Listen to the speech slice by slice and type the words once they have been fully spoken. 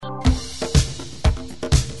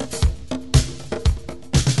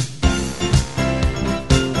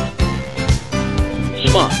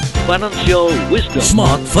Financial Wisdom.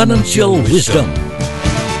 Smart Financial Wisdom.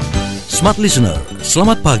 Smart Listener,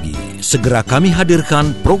 selamat pagi. Segera kami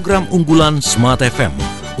hadirkan program unggulan Smart FM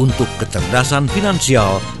untuk kecerdasan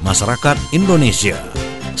finansial masyarakat Indonesia.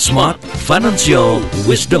 Smart Financial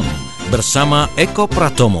Wisdom bersama Eko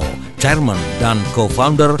Pratomo, Chairman dan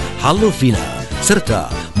Co-founder Halofina, serta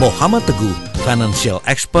Muhammad Teguh, Financial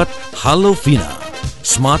Expert Halofina.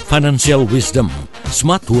 Smart Financial Wisdom,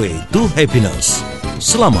 Smart Way to Happiness.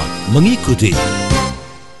 Selamat mengikuti.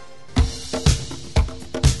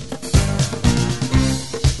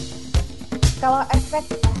 Kalau efek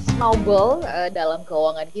snowball dalam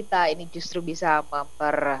keuangan kita ini justru bisa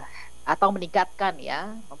atau meningkatkan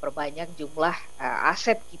ya, memperbanyak jumlah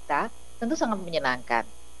aset kita, tentu sangat menyenangkan.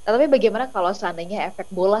 Tetapi bagaimana kalau seandainya efek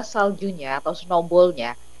bola saljunya atau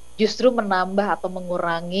snowballnya justru menambah atau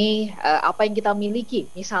mengurangi apa yang kita miliki,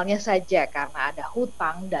 misalnya saja karena ada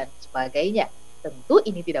hutang dan sebagainya. Tentu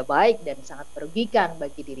ini tidak baik dan sangat merugikan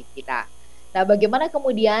bagi diri kita. Nah, bagaimana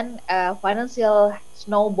kemudian financial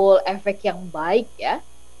snowball effect yang baik ya,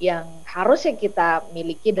 yang harusnya kita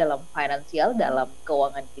miliki dalam finansial, dalam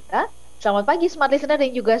keuangan kita. Selamat pagi Smart Listener dan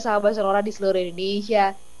juga sahabat sonora di seluruh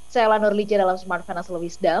Indonesia. Saya Lanur Lice dalam Smart Financial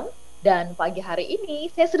Wisdom. Dan pagi hari ini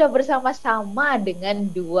saya sudah bersama-sama dengan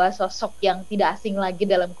dua sosok yang tidak asing lagi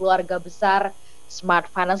dalam keluarga besar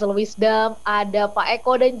Smart Financial Wisdom. Ada Pak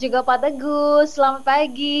Eko dan juga Pak Teguh. Selamat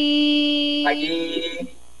pagi.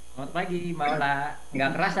 Selamat pagi Mbak Ola. Nggak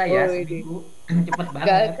kerasa ya seminggu. Cepet banget.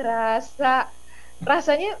 Nggak kerasa.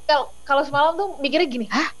 Rasanya kalau semalam tuh mikirnya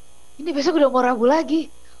gini, ini besok udah mau Rabu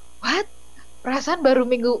lagi. What? Perasaan baru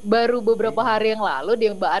beberapa hari yang lalu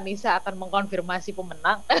Mbak Anissa akan mengkonfirmasi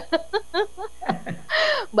pemenang.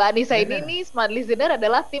 Mbak Anissa ini nih Smart Listener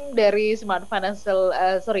adalah tim dari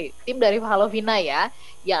tim dari Halofina ya,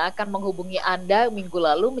 yang akan menghubungi Anda minggu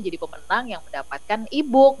lalu menjadi pemenang yang mendapatkan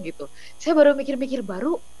e-book gitu. Saya baru mikir-mikir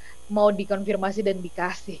baru mau dikonfirmasi dan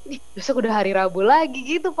dikasih. Nih, besok udah hari Rabu lagi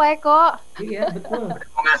gitu Pak Eko. Iya betul.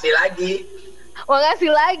 Mau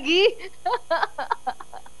ngasih lagi.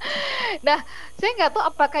 Nah, saya nggak tahu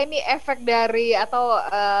apakah ini efek dari atau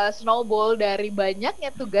snowball dari banyaknya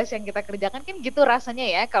tugas yang kita kerjakan, kan gitu rasanya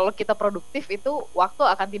ya. Kalau kita produktif itu waktu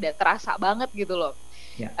akan tidak terasa banget gitu loh.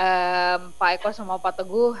 Ya. Pak Eko sama Pak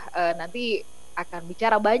Teguh nanti akan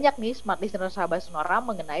bicara banyak nih Smart Listener sahabat sonora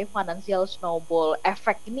mengenai financial snowball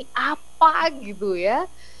effect ini apa gitu ya.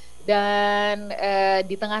 Dan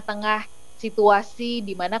di tengah-tengah situasi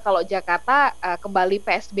di mana kalau Jakarta kembali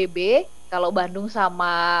PSBB, kalau Bandung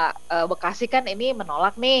sama Bekasi kan ini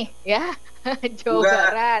menolak nih ya. Jawa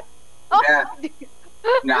Barat.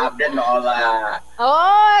 Nggak update Mbak Ola.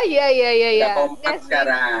 Oh iya. Udah kompak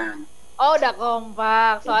sekarang. Oh udah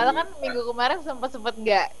kompak. Soalnya kan minggu kemarin sempat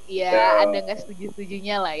nggak ya, ada nggak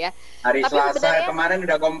setujunya lah ya. Hari Selasa kemarin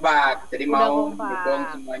udah kompak. Jadi mau dukung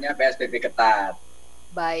semuanya PSBB ketat.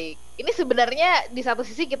 Baik, ini sebenarnya di satu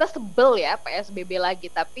sisi kita sebel ya PSBB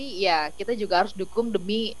lagi, tapi ya kita juga harus dukung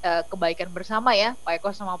demi kebaikan bersama ya, Pak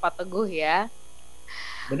Eko sama Pak Teguh ya.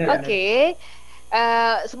 Oke.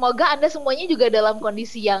 Semoga Anda semuanya juga dalam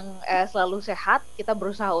kondisi yang selalu sehat. Kita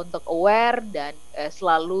berusaha untuk aware dan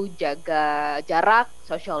selalu jaga jarak,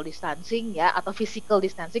 social distancing ya, atau physical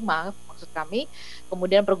distancing maksud kami.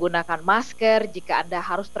 Kemudian pergunakan masker jika Anda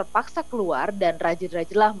harus terpaksa keluar, dan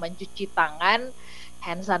rajin-rajinlah mencuci tangan.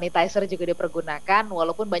 Hand sanitizer juga dipergunakan,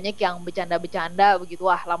 walaupun banyak yang bercanda-bercanda begitu,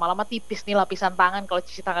 wah lama-lama tipis nih lapisan tangan kalau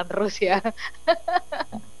cuci tangan terus ya.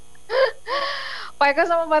 Pak Eko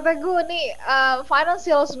sama Pak Teguh nih,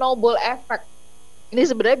 financial snowball effect ini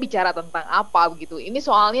sebenarnya bicara tentang apa begitu? Ini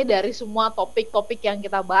soalnya dari semua topik-topik yang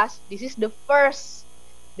kita bahas, this is the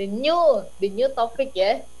new topic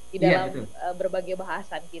ya di dalam berbagai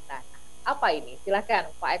bahasan kita. Apa ini? Silakan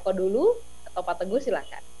Pak Eko dulu atau Pak Teguh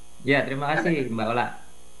silakan. Ya, terima kasih Mbak Ola.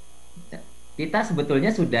 Kita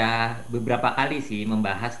sebetulnya sudah beberapa kali sih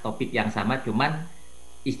membahas topik yang sama, cuman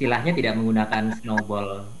istilahnya tidak menggunakan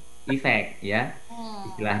snowball effect ya.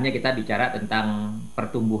 Istilahnya kita bicara tentang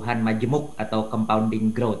pertumbuhan majemuk atau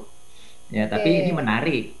compounding growth. Ya, tapi ini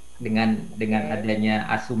menarik dengan adanya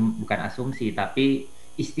bukan asumsi tapi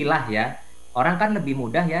istilah ya. Orang kan lebih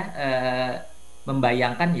mudah ya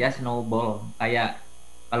membayangkan ya snowball kayak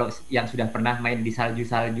kalau yang sudah pernah main di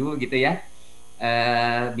salju-salju gitu ya,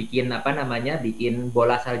 bikin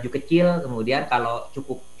bola salju kecil, kemudian kalau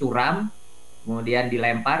cukup curam, kemudian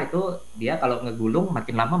dilempar, itu dia kalau ngegulung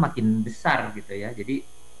makin lama makin besar gitu ya. Jadi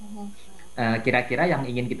kira-kira yang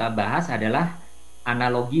ingin kita bahas adalah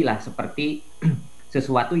analogi lah, seperti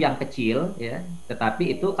sesuatu yang kecil ya, tetapi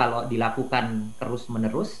itu kalau dilakukan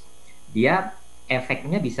terus-menerus, dia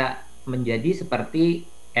efeknya bisa menjadi seperti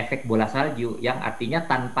efek bola salju, yang artinya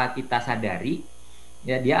tanpa kita sadari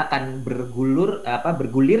ya dia akan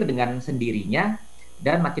bergulir dengan sendirinya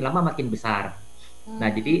dan makin lama makin besar. Nah,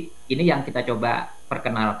 jadi ini yang kita coba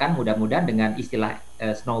perkenalkan, mudah-mudahan dengan istilah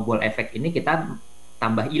snowball effect ini kita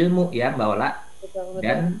tambah ilmu ya Mbak Ola. Betul.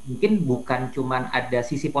 Dan mungkin bukan cuman ada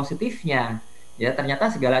sisi positifnya, ya ternyata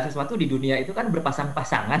segala sesuatu di dunia itu kan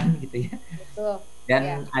berpasang-pasangan gitu ya. Betul.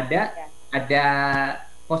 Dan ada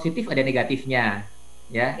positif, ada negatifnya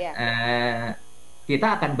ya.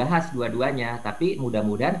 Kita akan bahas dua-duanya, tapi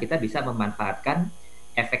mudah-mudahan kita bisa memanfaatkan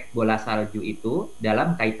efek bola salju itu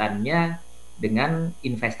dalam kaitannya dengan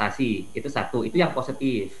investasi. Itu satu, itu yang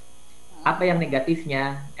positif. Apa yang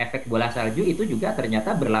negatifnya? Efek bola salju itu juga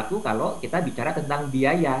ternyata berlaku kalau kita bicara tentang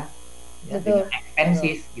biaya, ya, dengan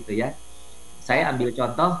expenses gitu ya. Saya ambil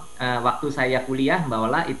contoh waktu saya kuliah Mbak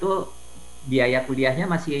Ola, itu biaya kuliahnya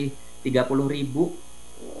masih 25.000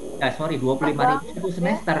 satu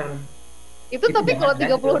semester. Itu tapi kalau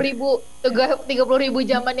 30.000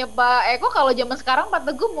 zamannya Pak Eko, kalau zaman sekarang Pak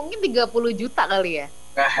Teguh mungkin 30 juta kali ya.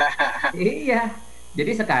 Iya.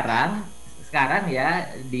 Jadi sekarang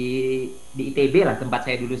ya di ITB lah, tempat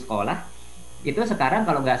saya dulu sekolah, itu sekarang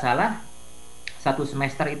kalau nggak salah satu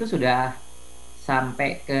semester itu sudah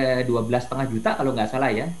sampai ke 12,5 juta kalau nggak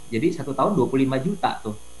salah ya. Jadi 1 tahun 25 juta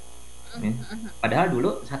tuh. Padahal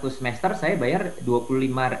dulu satu semester saya bayar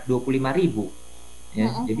 25.000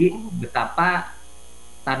 ya. Jadi betapa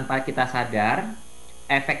tanpa kita sadar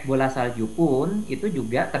efek bola salju pun itu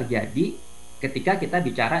juga terjadi ketika kita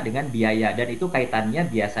bicara dengan biaya, dan itu kaitannya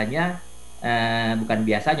biasanya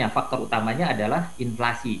faktor utamanya adalah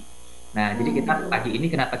inflasi. Nah, jadi kita pagi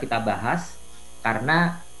ini kenapa kita bahas?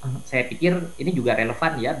 Karena saya pikir ini juga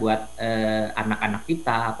relevan ya buat anak-anak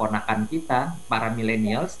kita, ponakan kita, para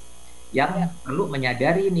millennials yang perlu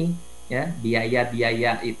menyadari nih ya,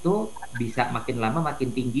 biaya-biaya itu bisa makin lama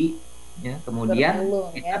makin tinggi ya. Kemudian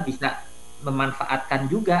kita bisa memanfaatkan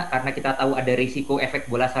juga karena kita tahu ada risiko efek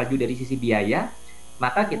bola salju dari sisi biaya,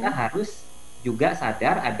 maka kita harus juga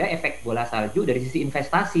sadar ada efek bola salju dari sisi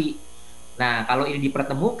investasi. Nah, kalau ini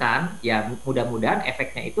dipertemukan, ya mudah-mudahan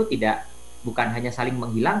efeknya itu bukan hanya saling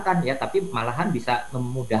menghilangkan ya, tapi malahan bisa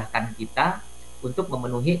memudahkan kita untuk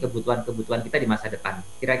memenuhi kebutuhan-kebutuhan kita di masa depan.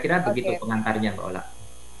 Kira-kira begitu pengantarnya Mbak Ola.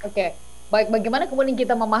 Oke. Baik, bagaimana kemudian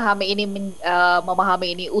kita memahami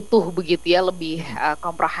ini utuh begitu ya, lebih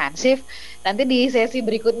komprehensif. Nanti di sesi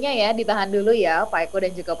berikutnya ya, ditahan dulu ya Pak Eko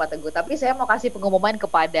dan juga Pak Teguh. Tapi saya mau kasih pengumuman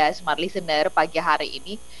kepada Smart Listener pagi hari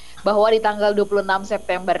ini, bahwa di tanggal 26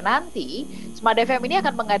 September nanti, Smart FM ini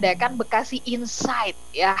akan mengadakan Bekasi Insight.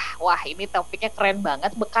 Ya, wah ini topiknya keren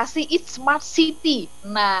banget, Bekasi It's Smart City.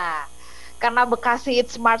 Nah, karena Bekasi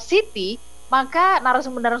It's Smart City, maka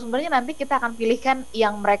narasumber-narasumbernya nanti kita akan pilihkan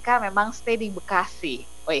yang mereka memang stay di Bekasi.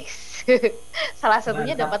 Wih, salah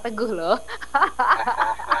satunya dapat Teguh loh.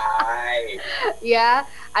 Ya,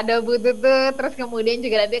 ada Bu Tutut, terus kemudian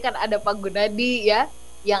juga nanti akan ada Pak Gunadi ya,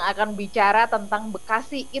 yang akan bicara tentang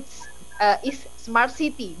Bekasi It's Smart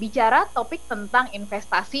City. Bicara topik tentang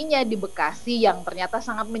investasinya di Bekasi yang ternyata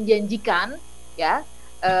sangat menjanjikan ya.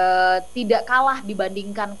 Tidak kalah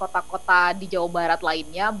dibandingkan kota-kota di Jawa Barat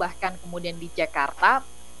lainnya, bahkan kemudian di Jakarta.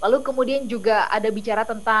 Lalu kemudian juga ada bicara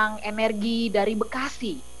tentang energi dari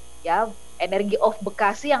Bekasi, ya, energi of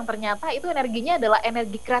Bekasi yang ternyata itu energinya adalah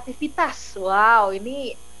energi kreativitas. Wow,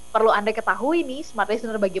 ini perlu Anda ketahui nih, Smart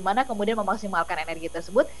Listener, bagaimana kemudian memaksimalkan energi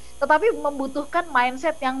tersebut, tetapi membutuhkan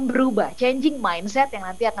mindset yang berubah, changing mindset yang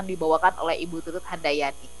nanti akan dibawakan oleh Ibu Tutut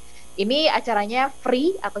Handayani. Ini acaranya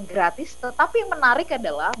free atau gratis, tetapi yang menarik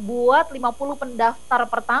adalah buat 50 pendaftar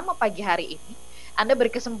pertama pagi hari ini, Anda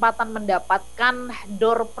berkesempatan mendapatkan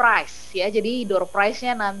door prize ya. Jadi door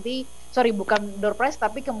prize-nya nanti, bukan door prize,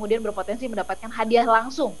 tapi kemudian berpotensi mendapatkan hadiah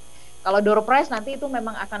langsung. Kalau door prize nanti itu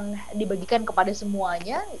memang akan dibagikan kepada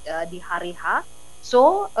semuanya di hari H.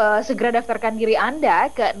 So, segera daftarkan diri Anda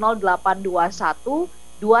ke 0821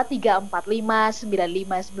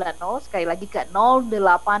 23459590, sekali lagi ke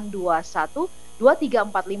 0821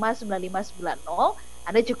 23459590.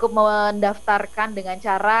 Anda cukup mendaftarkan dengan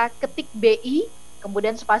cara ketik BI,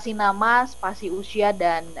 kemudian spasi nama, spasi usia,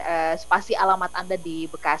 dan spasi alamat Anda di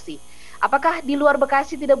Bekasi. Apakah di luar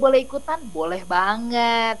Bekasi tidak boleh ikutan? Boleh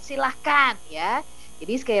banget, silahkan ya.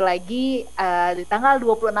 Jadi sekali lagi di tanggal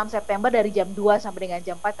 26 September dari jam 2 sampai dengan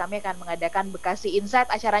jam 4 kami akan mengadakan Bekasi Insight.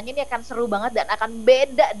 Acaranya ini akan seru banget dan akan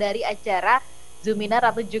beda dari acara Zoominar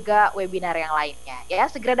atau juga webinar yang lainnya. Ya,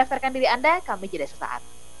 segera daftarkan diri Anda, kami jeda sesaat.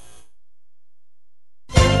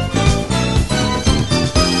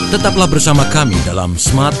 Tetaplah bersama kami dalam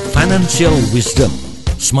Smart Financial Wisdom,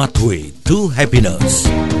 Smart Way to Happiness.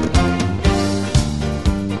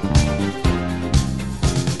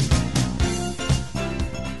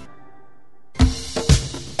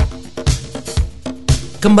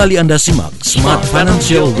 Kembali Anda simak Smart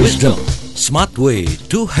Financial Wisdom, Smart Way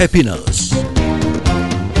to Happiness.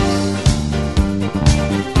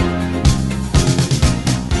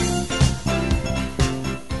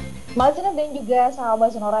 Mas Ina dan juga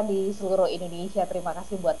sahabat Sonora di seluruh Indonesia, terima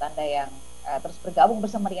kasih buat Anda yang terus bergabung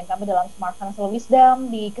bersama dengan kami dalam Smart Financial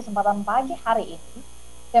Wisdom di kesempatan pagi hari ini.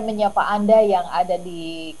 Saya menyapa Anda yang ada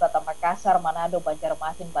di Kota Makassar, Manado,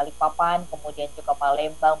 Banjarmasin, Balikpapan, kemudian juga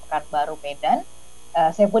Palembang, Pekanbaru, Medan.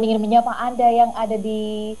 Saya pun ingin menyapa Anda yang ada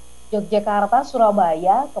di Yogyakarta,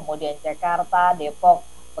 Surabaya, kemudian Jakarta, Depok,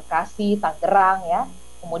 Bekasi, Tangerang, ya,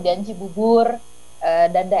 kemudian Cibubur,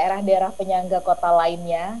 dan daerah-daerah penyangga kota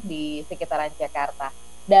lainnya di sekitaran Jakarta.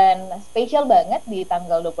 Dan spesial banget di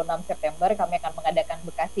tanggal 26 September kami akan mengadakan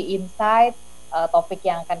Bekasi Insight. Topik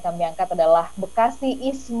yang akan kami angkat adalah Bekasi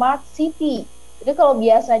is Smart City. Jadi kalau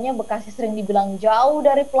biasanya Bekasi sering dibilang jauh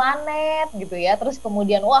dari planet gitu ya, terus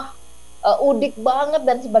kemudian wah udik banget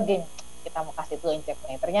dan sebagainya. Kita mau kasih tuh cek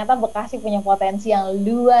nih. Ternyata Bekasi punya potensi yang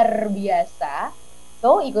luar biasa.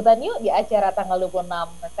 So ikutan yuk di acara tanggal 26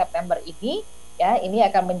 September ini. Ya, ini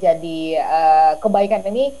akan menjadi kebaikan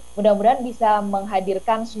ini mudah-mudahan bisa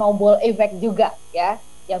menghadirkan snowball effect juga ya,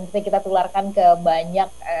 yang bisa kita tularkan ke banyak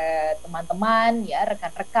teman-teman ya,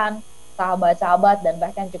 rekan-rekan, sahabat-sahabat dan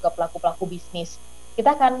bahkan juga pelaku-pelaku bisnis.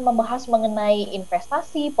 Kita akan membahas mengenai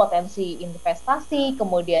investasi, potensi investasi,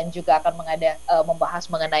 kemudian juga akan membahas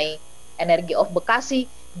mengenai energi of Bekasi,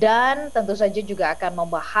 dan tentu saja juga akan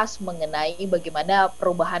membahas mengenai bagaimana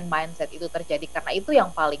perubahan mindset itu terjadi, karena itu yang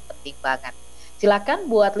paling penting banget. Silakan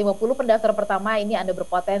buat 50 pendaftar pertama ini Anda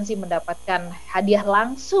berpotensi mendapatkan hadiah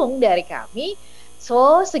langsung dari kami.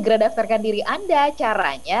 So, segera daftarkan diri Anda.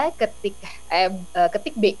 Caranya ketik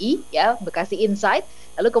BI ya, Bekasi Insight,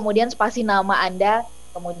 lalu kemudian spasi nama Anda,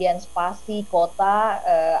 kemudian spasi kota,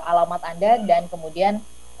 alamat Anda, dan kemudian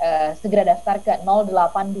segera daftar ke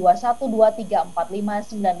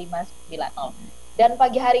 082123459590. Dan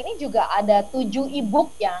pagi hari ini juga ada 7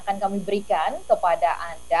 e-book yang akan kami berikan kepada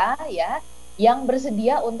Anda ya, yang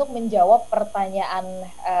bersedia untuk menjawab pertanyaan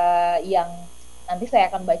yang nanti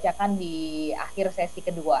saya akan bacakan di akhir sesi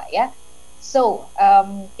kedua ya. So,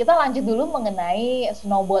 kita lanjut dulu mengenai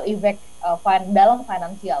snowball effect dalam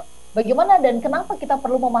finansial. Bagaimana dan kenapa kita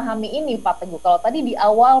perlu memahami ini, Pak Teguh? Kalau tadi di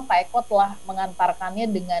awal Pak Eko telah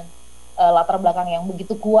mengantarkannya dengan latar belakang yang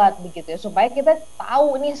begitu kuat begitu ya, supaya kita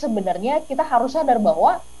tahu ini sebenarnya kita harus sadar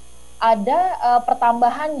bahwa ada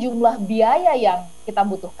pertambahan jumlah biaya yang kita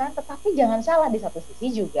butuhkan, tetapi jangan salah, di satu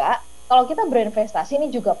sisi juga kalau kita berinvestasi ini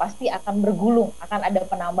juga pasti akan bergulung, akan ada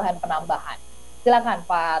penambahan-penambahan. Silakan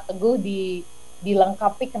Pak Teguh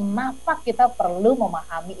dilengkapi kenapa kita perlu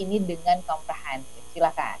memahami ini dengan komprehensif.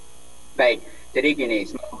 Silakan. Baik, jadi gini,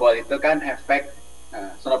 snowball itu kan efek,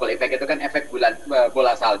 snowball effect itu kan efek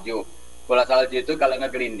bola salju. Bola salju itu kalau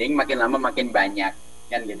ngegelinding makin lama makin banyak,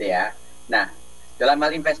 kan gitu ya. Nah, dalam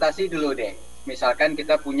hal investasi dulu deh, misalkan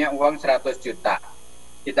kita punya uang 100 juta,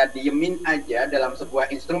 kita diemin aja dalam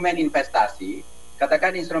sebuah instrumen investasi,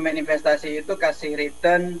 katakan instrumen investasi itu kasih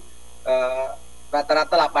return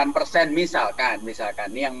rata-rata 8% misalkan,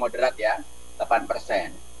 ini yang moderat ya,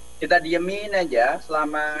 8%. Kita diemin aja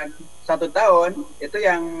selama 1 tahun, itu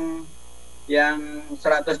yang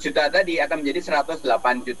 100 juta tadi akan menjadi 108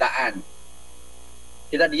 jutaan.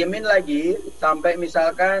 Kita diemin lagi sampai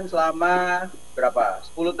misalkan selama berapa?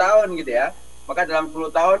 10 tahun gitu ya. Maka dalam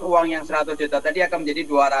 10 tahun uang yang 100 juta tadi akan menjadi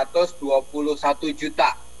 221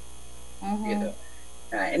 juta. Gitu.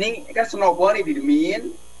 Nah, ini kan snowball nih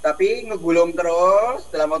didiemin, tapi ngegulung terus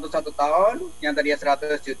dalam waktu 1 tahun, yang tadinya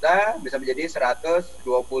 100 juta bisa menjadi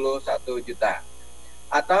 121 juta.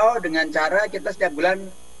 Atau dengan cara kita setiap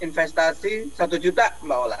bulan investasi 1 juta,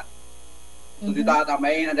 Mbak Ola. 1 juta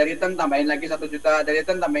tambahin, ada return, tambahin lagi 1 juta, ada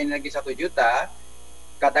return, tambahin lagi 1 juta.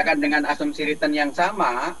 Katakan dengan asumsi return yang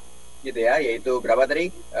sama, gitu ya, yaitu berapa tadi?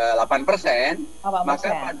 8%. Maka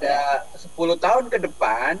pada 10 tahun ke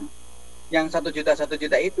depan, yang 1 juta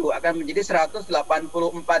itu akan menjadi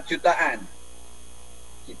 184 jutaan.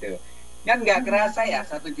 Gitu. Kan nggak kerasa ya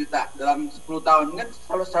 1 juta dalam 10 tahun. Kan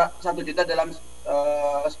kalau 1 juta dalam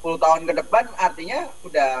 10 tahun ke depan artinya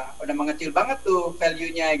udah mengecil banget tuh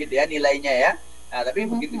value-nya gitu ya, nilainya ya. Nah, tapi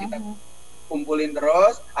begitu kita kumpulin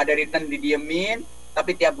terus, ada return didiemin,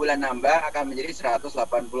 tapi tiap bulan nambah akan menjadi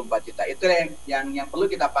 184 juta. Itu yang perlu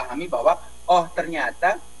kita pahami, bahwa oh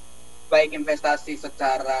ternyata baik investasi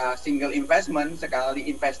secara single investment, sekali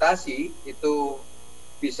investasi itu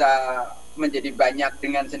bisa menjadi banyak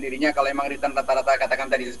dengan sendirinya kalau emang return rata-rata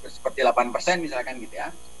katakan tadi seperti 8% misalkan gitu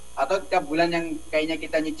ya. Atau tiap bulan yang kayaknya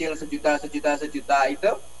kita nyicil sejuta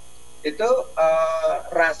itu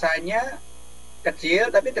rasanya kecil,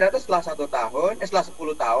 tapi ternyata setelah 1 tahun, setelah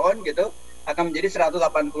 10 tahun gitu akan menjadi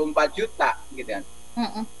 184 juta gitu kan.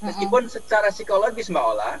 Meskipun secara psikologis Mbak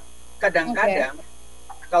Ola, kadang-kadang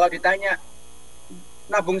kalau ditanya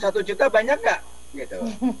nabung 1 juta banyak nggak gitu,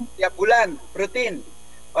 tiap bulan rutin,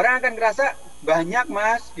 orang akan ngerasa banyak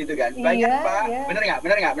Mas gitu kan, banyak Pak, bener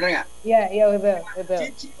nggak? Iya betul.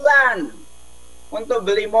 Cicilan untuk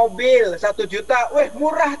beli mobil 1 juta, weh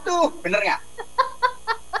murah tuh, bener nggak?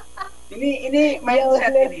 Ini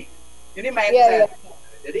mindset ini mindset.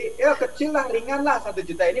 Jadi ya kecil lah, ringan lah 1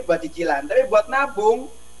 juta ini buat cicilan, tapi buat nabung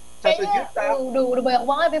 1 juta udah banyak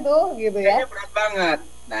banget itu gitu ya. Kayaknya berat banget.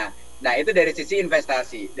 Nah itu dari sisi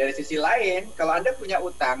investasi. Dari sisi lain, kalau Anda punya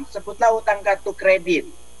utang, sebutlah utang kartu kredit.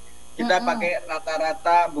 Kita pakai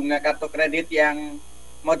rata-rata bunga kartu kredit yang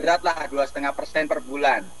moderat lah, 2,5% per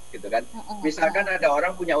bulan gitu kan. Misalkan ada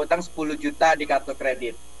orang punya utang 10 juta di kartu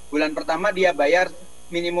kredit. Bulan pertama dia bayar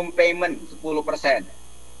minimum payment 10%.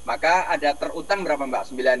 Maka ada terutang berapa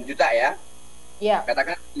Mbak? 9 juta ya? Iya.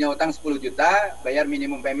 Katakan punya utang 10 juta, bayar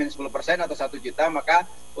minimum payment 10% atau 1 juta, maka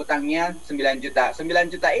utangnya 9 juta. 9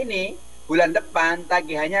 juta ini bulan depan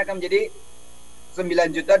tagihannya akan menjadi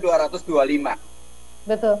 9.225.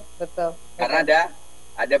 Betul. Karena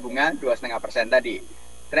ada bunga 2,5% tadi.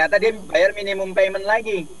 Ternyata dia bayar minimum payment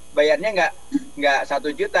lagi. Bayarnya nggak 1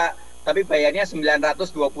 juta, tapi bayarnya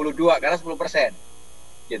 922 karena 10%.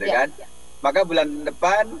 Gitu kan? Maka bulan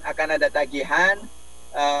depan akan ada tagihan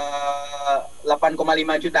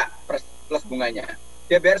 8,5 juta plus bunganya.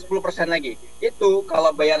 Dia bayar 10% lagi. Itu kalau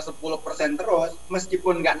bayar 10% terus,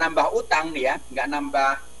 meskipun nggak nambah utang nih ya, nggak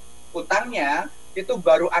nambah utangnya, itu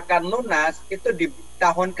baru akan lunas itu di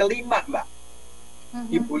tahun kelima Mbak.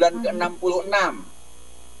 Di bulan ke-66.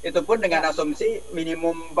 Itu pun dengan asumsi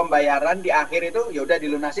minimum pembayaran di akhir itu ya udah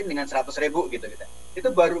dilunasin dengan 100.000 gitu. Itu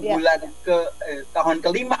baru bulan tahun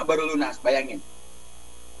kelima baru lunas, bayangin.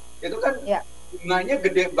 Itu kan bunganya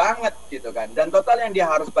gede banget gitu kan. Dan total yang dia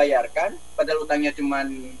harus bayarkan, padahal utangnya cuma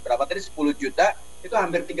berapa tadi, 10 juta, itu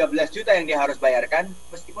hampir 13 juta yang dia harus bayarkan,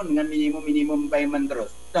 meskipun dengan minimum payment terus.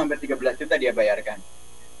 Itu hampir 13 juta dia bayarkan.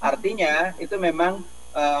 Artinya itu memang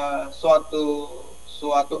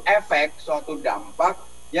suatu efek, suatu dampak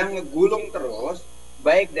yang ngegulung terus,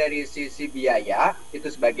 baik dari sisi biaya, itu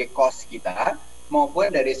sebagai cost kita, maupun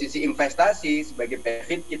dari sisi investasi sebagai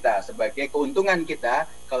benefit kita, sebagai keuntungan kita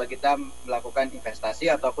kalau kita melakukan investasi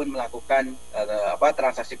ataupun melakukan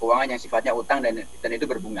transaksi keuangan yang sifatnya utang dan itu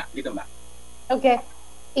berbunga, gitu Mbak. Oke.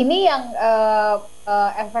 Ini yang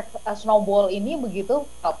efek snowball ini begitu,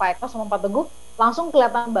 Pak Eko sama Pak Teguh, langsung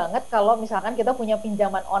kelihatan banget kalau misalkan kita punya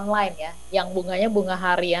pinjaman online ya, yang bunganya bunga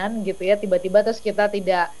harian gitu ya, tiba-tiba terus kita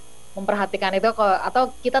tidak memperhatikan itu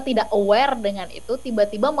atau kita tidak aware dengan itu,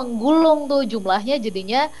 tiba-tiba menggulung tuh jumlahnya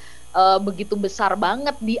jadinya begitu besar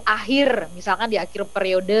banget di akhir, misalkan di akhir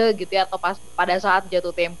periode gitu ya, atau pada saat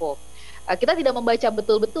jatuh tempo. Kita tidak membaca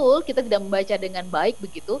betul-betul, kita tidak membaca dengan baik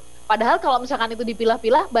begitu. Padahal kalau misalkan itu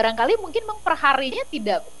dipilah-pilah, barangkali mungkin perharinya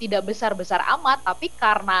tidak besar-besar amat, tapi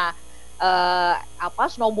karena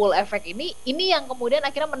snowball effect ini yang kemudian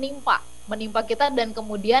akhirnya menimpa kita, dan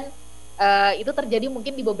kemudian itu terjadi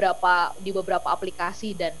mungkin di beberapa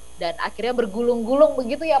aplikasi dan akhirnya bergulung-gulung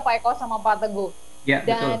begitu ya Pak Eko sama Pak Teguh. Ya,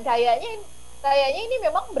 dan betul. Kayaknya ini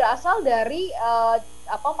memang berasal dari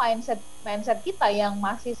mindset kita yang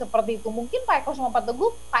masih seperti itu. Mungkin Pak Eko sama Pak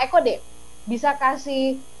Teguh, Pak Eko deh bisa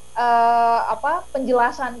kasih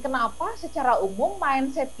penjelasan kenapa secara umum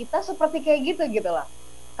mindset kita seperti kayak gitu lah.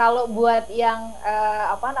 Kalau buat yang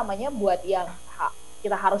buat yang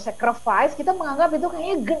kita harus sacrifice, kita menganggap itu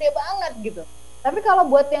kayaknya gede banget gitu. Tapi kalau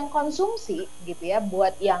buat yang konsumsi gitu ya,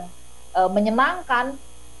 buat yang menyenangkan,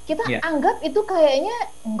 kita anggap itu kayaknya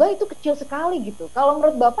enggak, itu kecil sekali gitu. Kalau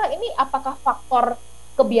menurut Bapak ini apakah faktor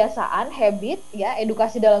kebiasaan, habit ya,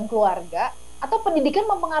 edukasi dalam keluarga, atau pendidikan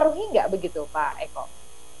mempengaruhi nggak begitu Pak Eko?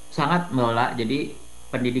 Sangat menolak. Jadi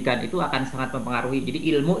pendidikan itu akan sangat mempengaruhi. Jadi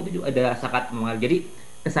ilmu itu juga ada sangat mempengaruhi. Jadi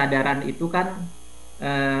kesadaran itu kan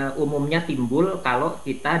umumnya timbul kalau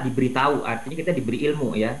kita diberitahu, artinya kita diberi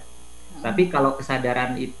ilmu ya. Tapi kalau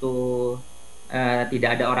kesadaran itu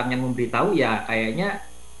tidak ada orang yang memberitahu, ya kayaknya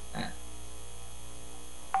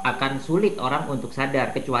akan sulit orang untuk sadar,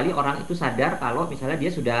 kecuali orang itu sadar kalau misalnya dia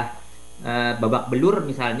sudah babak belur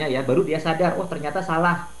misalnya ya, baru dia sadar, oh ternyata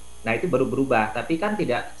salah. Nah itu baru berubah. Tapi kan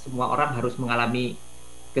tidak semua orang harus mengalami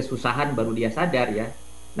kesusahan baru dia sadar ya.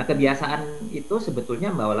 Nah kebiasaan itu sebetulnya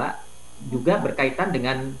Mbak Ola juga berkaitan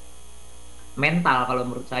dengan mental kalau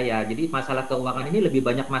menurut saya. Jadi masalah keuangan ini lebih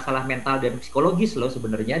banyak masalah mental dan psikologis loh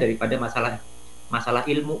sebenarnya daripada masalah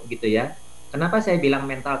ilmu gitu ya. Kenapa saya bilang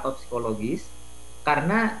mental atau psikologis?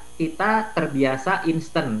 karena kita terbiasa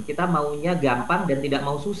instan, kita maunya gampang dan tidak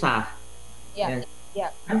mau susah. Ya,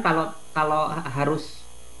 ya. Kan kalau kalau harus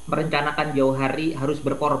merencanakan jauh hari, harus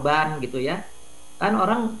berkorban gitu ya, kan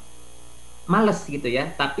orang males gitu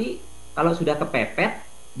ya. Tapi kalau sudah kepepet,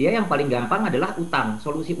 dia yang paling gampang adalah utang.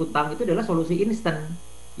 Solusi utang itu adalah solusi instan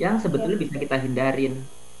yang sebetulnya bisa kita hindarin.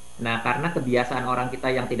 Nah, karena kebiasaan orang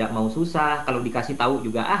kita yang tidak mau susah, kalau dikasih tahu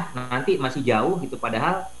juga nanti masih jauh gitu,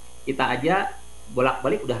 padahal kita aja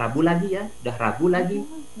bolak-balik udah ragu lagi ya, udah ragu lagi.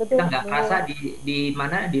 Betul, Kita nggak kerasa di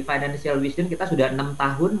mana di financial wisdom kita sudah 6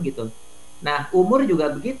 tahun gitu. Nah, umur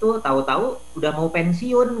juga begitu, tahu-tahu udah mau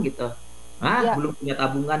pensiun gitu. Ya. Belum punya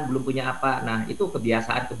tabungan, belum punya apa. Nah, itu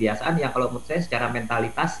kebiasaan-kebiasaan yang kalau menurut saya secara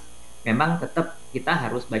mentalitas memang tetap kita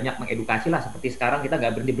harus banyak mengedukasi lah. Seperti sekarang kita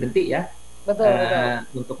nggak berhenti-berhenti ya, Betul.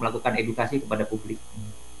 untuk melakukan edukasi kepada publik.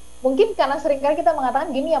 Mungkin karena seringkali kita mengatakan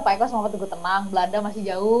gini ya Pak Eko sama Teguh, tenang, Belanda masih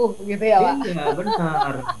jauh gitu ya Pak. Iya,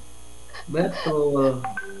 benar. Betul.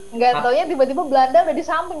 Nggak taunya tiba-tiba Belanda udah di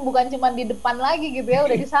samping, bukan cuma di depan lagi gitu ya,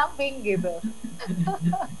 udah di samping gitu.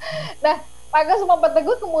 Nah, Pak Eko sama Pak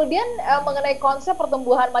Teguh kemudian mengenai konsep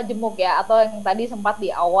pertumbuhan majemuk ya, atau yang tadi sempat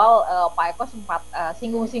di awal Pak Eko sempat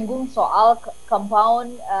singgung-singgung soal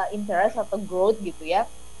compound interest atau growth gitu ya,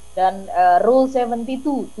 dan rule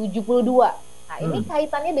 72, 72. Nah, ini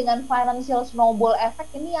kaitannya dengan financial snowball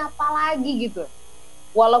effect ini apa lagi gitu.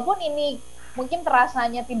 Walaupun ini mungkin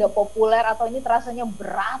terasanya tidak populer atau ini terasanya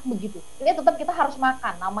berat begitu, ini tetap kita harus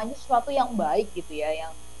makan, namanya sesuatu yang baik gitu ya,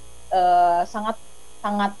 yang sangat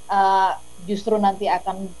justru nanti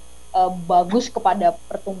akan bagus kepada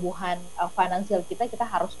pertumbuhan finansial kita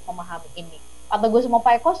harus memahami ini. Atau gue sama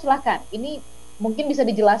Pak Eko silahkan, ini mungkin bisa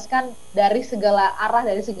dijelaskan dari segala arah,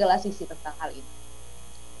 dari segala sisi tentang hal ini.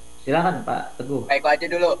 Silakan Pak Teguh. Pak Eko aja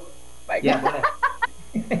dulu. Pak Eko. Ya, boleh.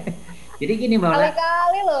 Jadi gini Mbak Ola.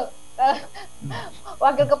 Kali-kali loh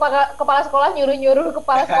wakil kepala sekolah nyuruh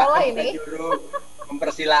kepala sekolah ini.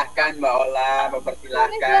 Mempersilahkan Mbak Ola,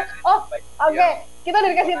 mempersilahkan. Oh, oke. Kita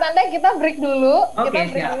udah dikasih tanda, kita break dulu. Oke, Kita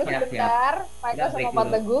break siap, dulu sebentar. Pak Eko sama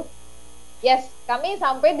Pak Teguh. Yes, kami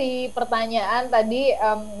sampai di pertanyaan tadi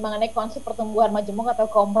mengenai konsep pertumbuhan majemuk atau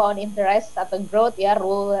compound interest atau growth ya,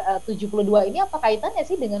 rule 72 ini apa kaitannya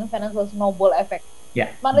sih dengan financial snowball effect? Ya.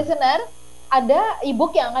 Smart listener, ada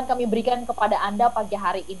e-book yang akan kami berikan kepada Anda pagi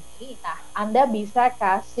hari ini. Nah, Anda bisa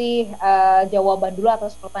kasih jawaban dulu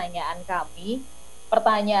atas pertanyaan kami.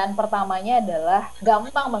 Pertanyaan pertamanya adalah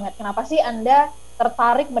gampang banget. Kenapa sih Anda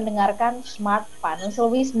tertarik mendengarkan Smart Financial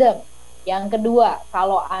Wisdom? Yang kedua,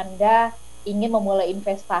 kalau Anda ingin memulai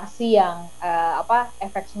investasi yang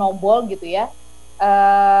efek snowball gitu ya,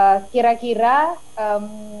 kira-kira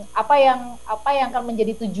apa yang akan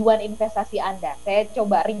menjadi tujuan investasi Anda? Saya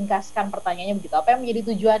coba ringkaskan pertanyaannya begitu. Apa yang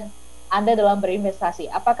menjadi tujuan Anda dalam berinvestasi?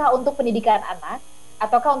 Apakah untuk pendidikan anak,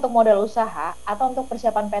 ataukah untuk modal usaha, atau untuk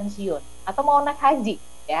persiapan pensiun, atau mau naik haji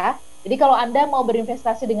ya? Jadi kalau Anda mau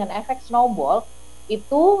berinvestasi dengan efek snowball,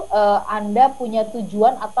 itu Anda punya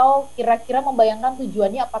tujuan atau kira-kira membayangkan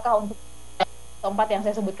tujuannya apakah untuk tempat yang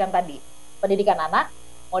saya sebutkan tadi, pendidikan anak,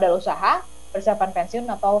 modal usaha, persiapan pensiun,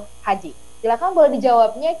 atau haji. Silakan boleh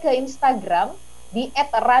dijawabnya ke Instagram di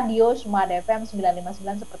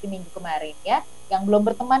 @radiosmartfm959 seperti minggu kemarin ya. Yang belum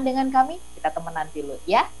berteman dengan kami, kita temenan dulu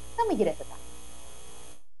ya. Kami jeda sebentar.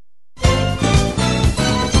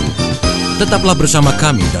 Tetaplah bersama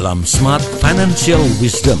kami dalam Smart Financial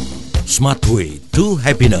Wisdom, Smart Way to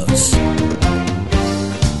Happiness.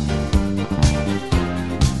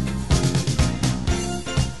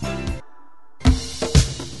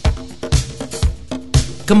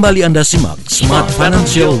 Kembali Anda simak Smart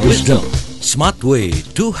Financial Wisdom, Smart Way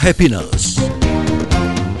to Happiness.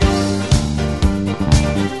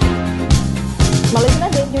 Malaysia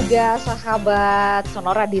dan juga sahabat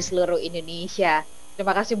Sonora di seluruh Indonesia,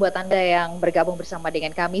 terima kasih buat Anda yang bergabung bersama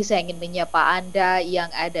dengan kami. Saya ingin menyapa Anda yang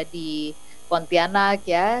ada di Pontianak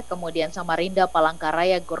ya, kemudian Samarinda,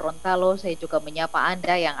 Palangkaraya, Gorontalo. Saya juga menyapa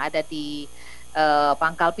Anda yang ada di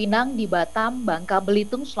Pangkal Pinang, di Batam, Bangka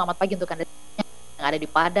Belitung. Selamat pagi untuk Anda yang ada di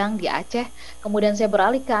Padang, di Aceh. Kemudian saya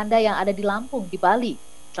beralih ke Anda yang ada di Lampung, di Bali.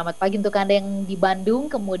 Selamat pagi untuk Anda yang di Bandung,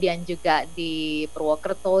 kemudian juga di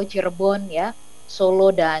Purwokerto, Cirebon ya,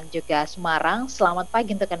 Solo dan juga Semarang. Selamat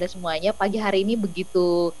pagi untuk Anda semuanya. Pagi hari ini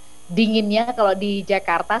begitu dinginnya kalau di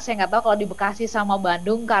Jakarta. Saya nggak tahu kalau di Bekasi sama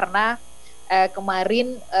Bandung karena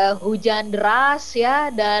kemarin hujan deras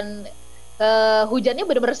ya, dan hujannya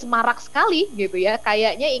benar-benar semarak sekali gitu ya.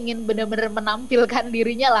 Kayaknya ingin benar-benar menampilkan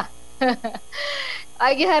dirinya lah.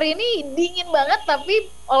 Pagi hari ini dingin banget, tapi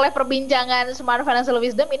oleh perbincangan Smart Financial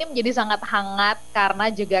Wisdom ini menjadi sangat hangat karena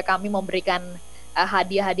juga kami memberikan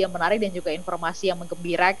hadiah-hadiah menarik dan juga informasi yang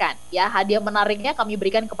menggembirakan. Ya, hadiah menariknya kami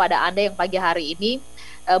berikan kepada Anda yang pagi hari ini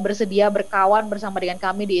bersedia berkawan bersama dengan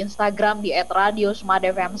kami di Instagram di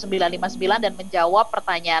 @radiosmartfm959 dan menjawab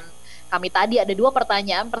pertanyaan kami tadi. Ada 2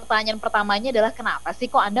 pertanyaan. Pertanyaan pertamanya adalah kenapa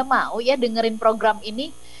sih kok Anda mau ya dengerin program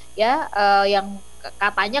ini ya, yang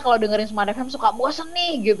katanya kalau dengerin Smart FM suka bosen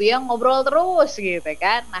nih gitu ya, ngobrol terus gitu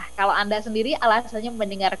kan. Nah, kalau Anda sendiri alasannya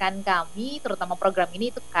mendengarkan kami, terutama program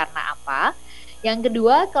ini itu karena apa? Yang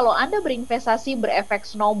kedua, kalau Anda berinvestasi berefek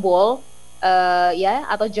snowball, ya,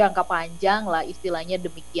 atau jangka panjang lah istilahnya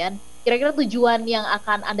demikian, kira-kira tujuan yang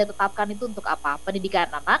akan Anda tetapkan itu untuk apa? Pendidikan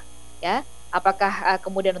anak, ya? Apakah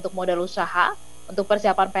kemudian untuk modal usaha, untuk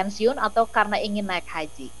persiapan pensiun, atau karena ingin naik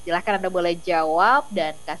haji? Silahkan Anda boleh jawab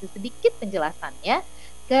dan kasih sedikit penjelasannya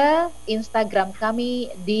ke Instagram kami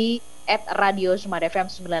di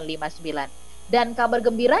 @radiosmartfm959. Dan kabar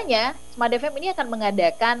gembiranya, Smart FM ini akan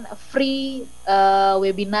mengadakan free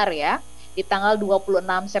webinar ya di tanggal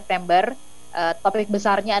 26 September. Topik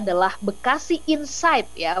besarnya adalah Bekasi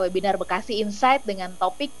Insight ya, webinar Bekasi Insight dengan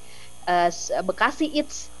topik Bekasi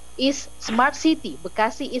is Smart City.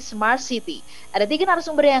 Bekasi is Smart City. Ada 3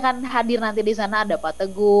 narasumber yang akan hadir nanti di sana. Ada Pak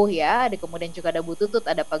Teguh ya, ada kemudian juga ada Bu Tutut,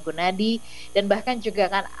 ada Pak Gunadi, dan bahkan juga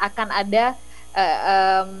akan ada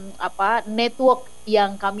network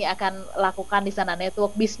yang kami akan lakukan di sana,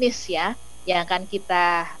 network bisnis ya, yang akan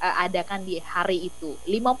kita adakan di hari itu.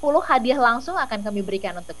 50 hadiah langsung akan kami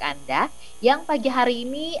berikan untuk Anda yang pagi hari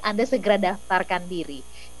ini Anda segera daftarkan diri.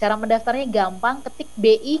 Cara mendaftarnya gampang, ketik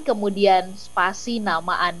BI kemudian spasi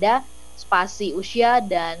nama Anda, spasi usia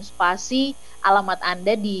dan spasi alamat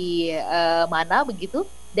Anda di mana begitu,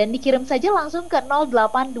 dan dikirim saja langsung ke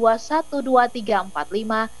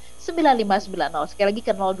 082123459590. Sekali lagi ke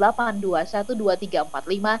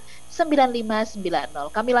 082123459590.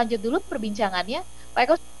 Kami lanjut dulu perbincangannya, Pak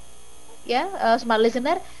Eko ya, smart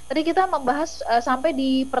listener. Tadi kita membahas sampai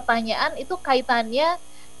di pertanyaan itu kaitannya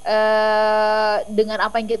dengan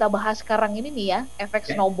apa yang kita bahas sekarang ini nih ya, efek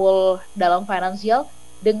snowball dalam finansial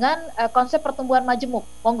dengan konsep pertumbuhan majemuk.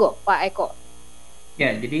 Monggo Pak Eko.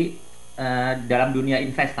 Ya, jadi dalam dunia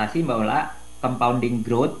investasi Mbak Ola, compounding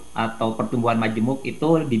growth atau pertumbuhan majemuk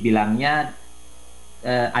itu dibilangnya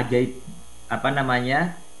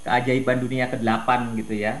keajaiban dunia ke-8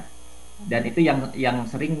 gitu ya. Dan itu yang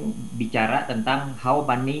sering bicara tentang how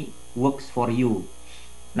money works for you.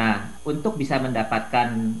 Nah, untuk bisa mendapatkan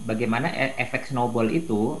bagaimana efek snowball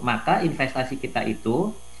itu, maka investasi kita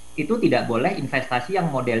itu tidak boleh investasi yang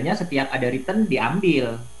modelnya setiap ada return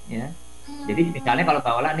diambil ya. Jadi misalnya kalau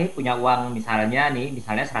Mbak Ola nih punya uang misalnya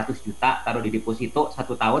 100 juta taruh di deposito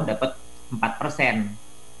 1 tahun dapat 4%.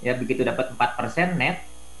 Ya, begitu dapat 4% net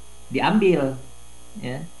diambil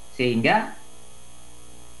ya. Sehingga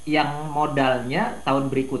yang modalnya tahun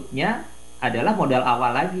berikutnya adalah modal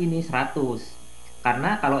awal lagi nih 100.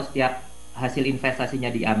 Karena kalau setiap hasil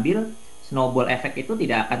investasinya diambil, snowball effect itu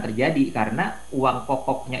tidak akan terjadi karena uang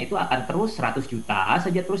pokoknya itu akan terus 100 juta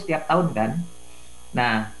saja terus setiap tahun kan.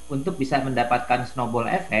 Nah, untuk bisa mendapatkan snowball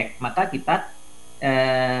effect, maka kita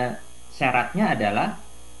syaratnya adalah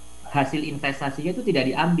hasil investasinya itu tidak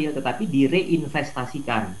diambil tetapi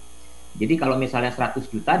direinvestasikan. Jadi kalau misalnya 100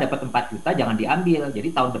 juta dapat 4 juta jangan diambil.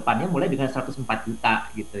 Jadi tahun depannya mulai dengan 104 juta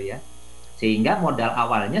gitu ya. Sehingga modal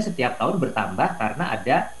awalnya setiap tahun bertambah karena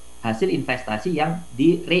ada hasil investasi yang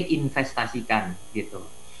direinvestasikan gitu.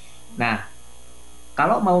 Nah,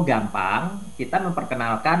 kalau mau gampang, kita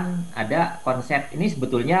memperkenalkan ada konsep ini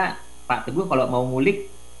sebetulnya Pak Teguh kalau mau ngulik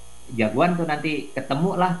jagoan tuh nanti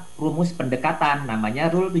ketemulah rumus pendekatan namanya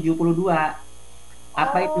Rule 72.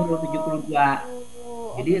 Apa itu Rule 72?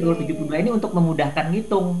 Jadi Rule 72 ini untuk memudahkan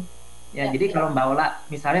ngitung. Ya, jadi kalau Mbak Ola,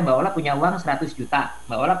 misalnya Mbak Ola punya uang 100 juta,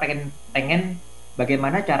 Mbak Ola pengen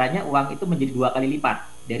bagaimana caranya uang itu menjadi 2 kali lipat,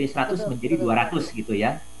 dari 100 menjadi 200 gitu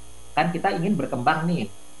ya. Kan kita ingin berkembang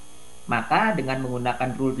nih. Maka dengan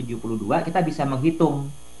menggunakan Rule 72 kita bisa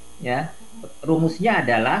menghitung ya. Rumusnya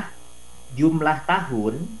adalah jumlah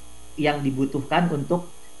tahun yang dibutuhkan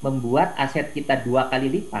untuk membuat aset kita 2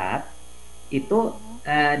 kali lipat itu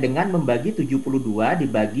dengan membagi 72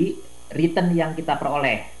 dibagi return yang kita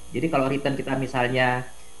peroleh. Jadi kalau return kita misalnya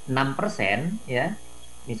 6% ya,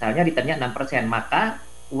 misalnya returnnya 6%, maka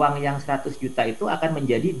uang yang 100 juta itu akan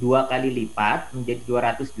menjadi 2 kali lipat, menjadi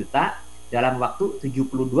 200 juta dalam waktu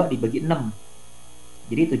 72 dibagi 6.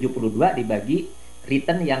 Jadi 72 dibagi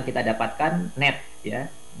return yang kita dapatkan net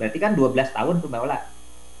ya. Berarti kan 12 tahun tuh Mbak Ola.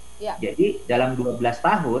 Ya. Jadi dalam 12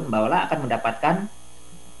 tahun Mbak Ola akan mendapatkan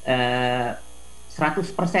 100%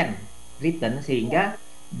 return sehingga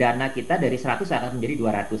dana kita dari 100 akan menjadi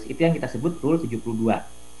 200. Itu yang kita sebut Rule 72.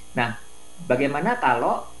 Nah, bagaimana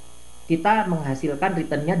kalau kita menghasilkan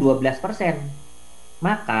returnnya 12%.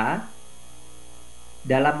 Maka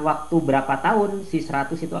dalam waktu berapa tahun si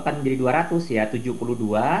 100 itu akan menjadi 200 ya, 72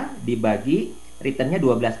 dibagi returnnya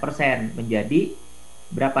 12% menjadi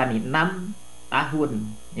berapa nih? 6 tahun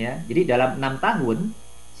ya. Jadi dalam 6 tahun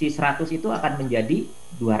si 100 itu akan menjadi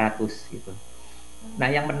 200 gitu.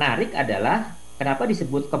 Nah, yang menarik adalah kenapa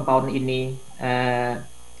disebut compound ini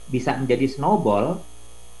bisa menjadi snowball,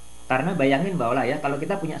 karena bayangin Mbak Ola ya, kalau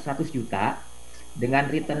kita punya 100 juta dengan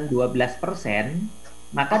return 12%,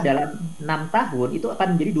 maka dalam 6 tahun itu akan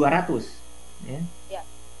menjadi 200 ya. Ya.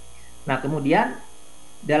 Nah, kemudian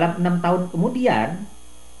dalam 6 tahun kemudian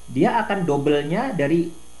dia akan double-nya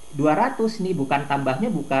dari 200 nih, bukan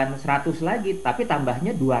tambahnya bukan 100 lagi, tapi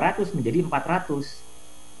tambahnya 200 menjadi 400.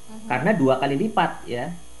 Karena 2 kali lipat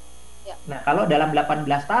ya. Ya. Nah, kalau dalam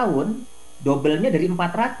 18 tahun double-nya dari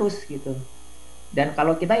 400 gitu. Dan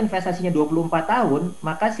kalau kita investasinya 24 tahun,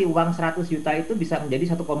 maka si uang 100 juta itu bisa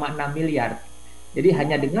menjadi 1,6 miliar. Jadi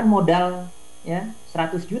hanya dengan modal ya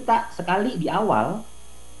 100 juta sekali di awal,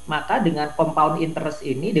 maka dengan compound interest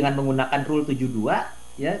ini dengan menggunakan rule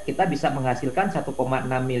 72 ya, kita bisa menghasilkan 1,6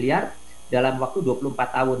 miliar dalam waktu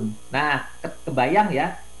 24 tahun. Nah, kebayang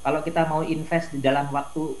ya, kalau kita mau invest di dalam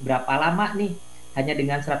waktu berapa lama nih, hanya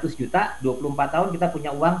dengan 100 juta, 24 tahun kita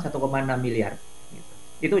punya uang 1,6 miliar. Gitu.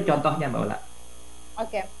 Itu contohnya Mbak Ola.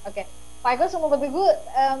 Oke. Pak Eko sama Pak Teguh,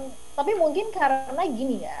 tapi mungkin karena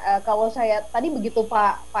gini ya, kalau saya tadi begitu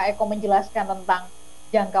Pak Eko menjelaskan tentang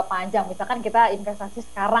jangka panjang, misalkan kita investasi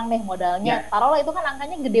sekarang nih modalnya, taruhlah itu kan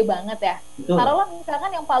angkanya gede banget ya. Betul. Taruhlah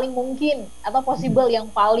misalkan yang paling mungkin atau possible yang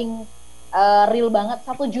paling real banget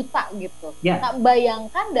 1 juta gitu. Nah,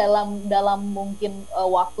 bayangkan dalam mungkin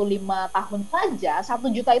waktu 5 tahun saja 1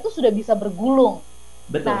 juta itu sudah bisa bergulung.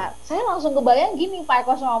 Betul. Nah, saya langsung kebayang gini Pak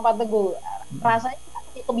Eko sama Pak Teguh, rasanya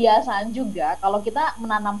kebiasaan juga kalau kita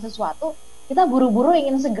menanam sesuatu, kita buru-buru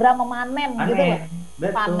ingin segera memanen gitu loh.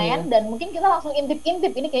 Betul. Panen dan mungkin kita langsung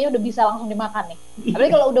intip-intip, ini kayaknya udah bisa langsung dimakan nih.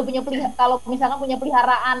 Tapi kalau udah kalau misalkan punya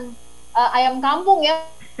peliharaan ayam kampung ya,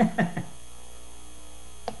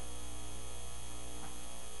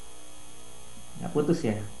 nggak putus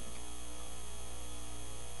ya?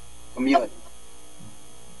 Kemute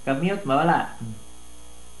Mbak Ola.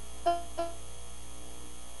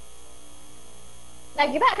 Nah,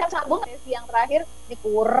 kita akan sambung sesi yang terakhir. Ini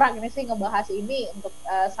kurang ini sih ngebahas ini untuk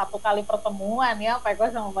 1 kali pertemuan ya, Pak Eko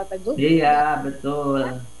sama Pak Teguh. Iya,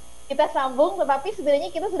 betul. Kita sambung, tetapi sebenarnya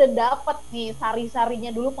kita sudah dapat nih sari-sarinya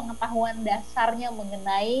dulu, pengetahuan dasarnya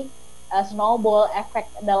mengenai snowball effect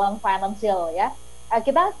dalam financial ya.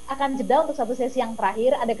 Kita akan jeda untuk 1 sesi yang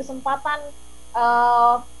terakhir. Ada kesempatan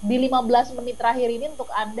di 15 menit terakhir ini untuk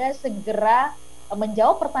Anda segera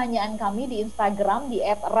menjawab pertanyaan kami di Instagram di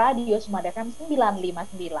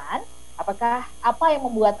 @radiosmadfm959. Apakah apa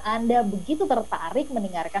yang membuat Anda begitu tertarik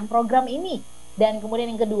mendengarkan program ini? Dan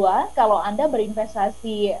kemudian yang kedua, kalau Anda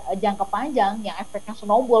berinvestasi jangka panjang yang efeknya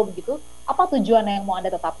snowball begitu, apa tujuan yang mau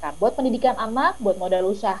Anda tetapkan? Buat pendidikan anak, buat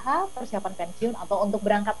modal usaha, persiapan pensiun, atau untuk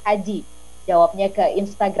berangkat haji? Jawabnya ke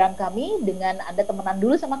Instagram kami dengan Anda temenan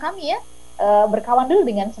dulu sama kami ya. Berkawan dulu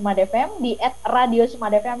dengan Smart FM di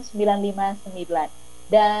 @radiosmartfm959.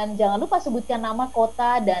 Dan jangan lupa sebutkan nama,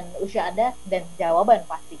 kota, dan usia Anda dan jawaban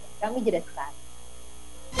pastinya. Kami jeda sesaat.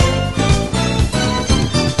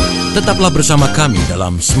 Tetaplah bersama kami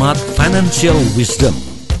dalam Smart Financial Wisdom,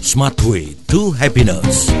 Smart Way to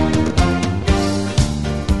Happiness.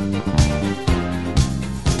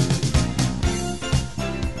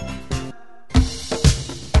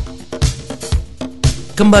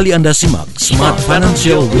 Kembali Anda simak Smart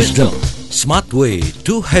Financial Wisdom, Smart Way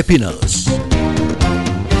to Happiness.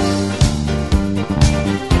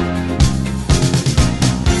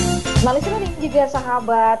 Malaysia dan juga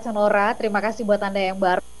sahabat Sonora, terima kasih buat Anda yang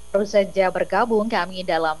baru saja bergabung kami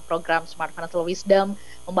dalam program Smart Financial Wisdom,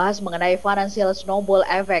 membahas mengenai Financial Snowball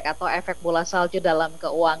Effect atau efek bola salju dalam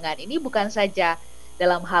keuangan. Ini bukan saja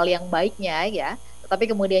dalam hal yang baiknya ya, tapi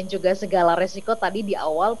kemudian juga segala resiko tadi di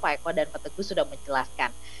awal Pak Eko dan Pak Teguh sudah menjelaskan.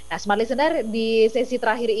 Nah, Smart Listener, di sesi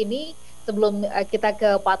terakhir ini sebelum kita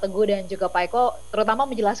ke Pak Teguh dan juga Pak Eko, terutama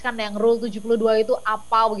menjelaskan yang Rule 72 itu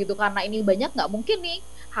apa begitu, karena ini banyak nggak mungkin nih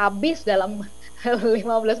habis dalam 15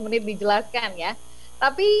 menit dijelaskan ya.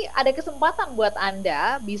 Tapi ada kesempatan buat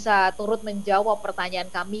Anda bisa turut menjawab pertanyaan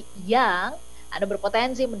kami yang Anda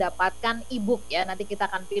berpotensi mendapatkan e-book ya. Nanti kita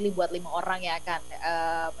akan pilih buat 5 orang yang akan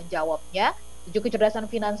menjawabnya. 7 kecerdasan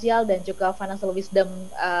finansial dan juga Financial Wisdom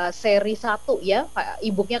seri 1 ya,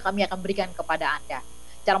 e-booknya kami akan berikan kepada Anda.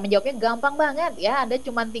 Cara menjawabnya gampang banget ya, Anda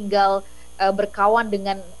cuma tinggal berkawan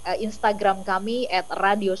dengan Instagram kami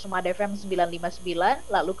 @radiosmadfm959,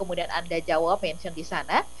 lalu kemudian Anda jawab, mention di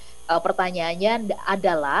sana. Pertanyaannya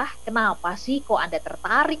adalah, kenapa sih kok Anda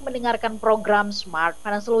tertarik mendengarkan program Smart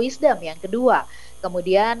Financial Wisdom yang kedua?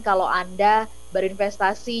 Kemudian kalau Anda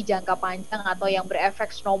berinvestasi jangka panjang atau yang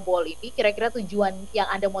berefek snowball ini, kira-kira tujuan yang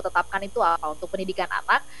Anda mau tetapkan itu apa? Untuk pendidikan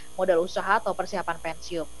anak, modal usaha, atau persiapan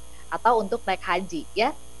pensiun? Atau untuk naik haji, ya?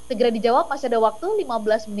 Segera dijawab, masih ada waktu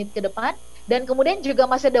 15 menit ke depan. Dan kemudian juga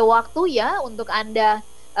masih ada waktu ya untuk Anda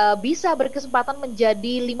bisa berkesempatan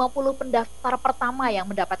menjadi 50 pendaftar pertama yang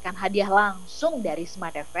mendapatkan hadiah langsung dari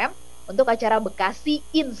Smart FM untuk acara Bekasi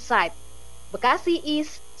Insight. Bekasi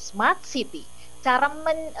is Smart City. Cara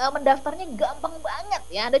mendaftarnya gampang banget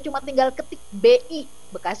ya. Anda cuma tinggal ketik BI,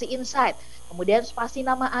 Bekasi Insight, kemudian spasi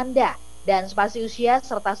nama Anda dan spasi usia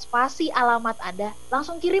serta spasi alamat Anda,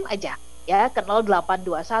 langsung kirim aja ya ke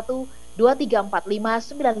 0821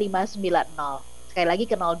 2345 9590. Sekali lagi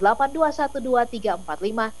ke 0821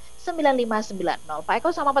 2345 9590. Pak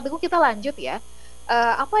Eko sama Pak Teguh, kita lanjut ya.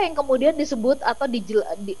 Apa yang kemudian disebut atau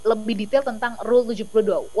lebih detail tentang Rule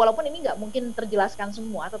 72? Walaupun ini nggak mungkin terjelaskan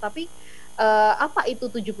semua, tetapi apa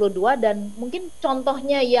itu 72 dan mungkin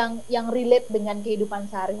contohnya yang relate dengan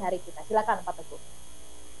kehidupan sehari-hari kita. Silakan Pak Teguh.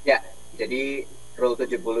 Ya, jadi Rule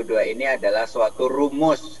 72 ini adalah suatu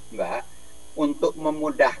rumus, Mbak, untuk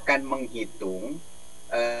memudahkan menghitung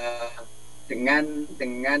dengan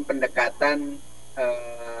pendekatan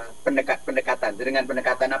dengan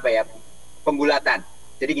pendekatan apa ya, pembulatan.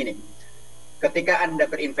 Jadi gini, ketika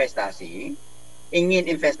Anda berinvestasi, ingin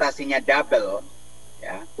investasinya double,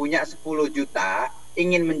 ya, punya 10 juta,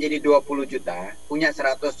 ingin menjadi 20 juta, punya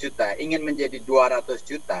 100 juta, ingin menjadi 200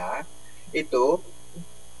 juta, itu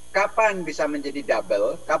kapan bisa menjadi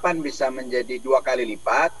double, kapan bisa menjadi 2 kali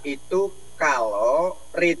lipat, itu kalau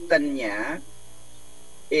return-nya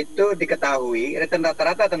itu diketahui, return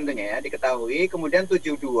rata-rata tentunya ya, diketahui, kemudian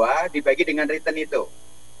 72 dibagi dengan return itu.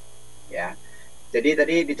 Ya. Jadi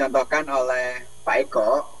tadi dicontohkan oleh Pak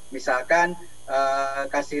Eko, misalkan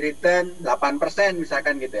kasih return 8%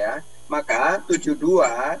 misalkan gitu ya. Maka 72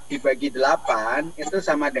 dibagi 8 itu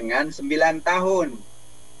sama dengan 9 tahun.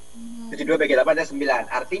 72 bagi 8 ada 9.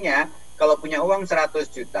 Artinya kalau punya uang 100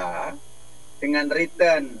 juta dengan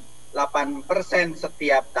return 8%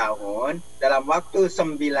 setiap tahun dalam waktu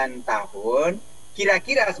 9 tahun,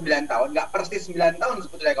 kira-kira 9 tahun, nggak persis 9 tahun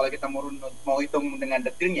sebetulnya kalau kita mau hitung dengan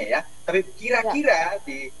detailnya ya, tapi kira-kira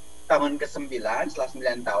di tahun ke-9 setelah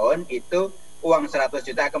 9 tahun itu uang 100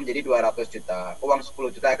 juta akan menjadi 200 juta, uang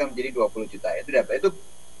 10 juta akan menjadi 20 juta. Itu dapat.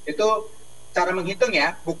 Itu cara menghitung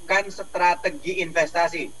ya, bukan strategi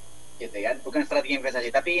investasi gitu ya, bukan strategi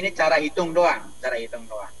investasi, tapi ini cara hitung doang.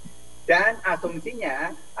 Dan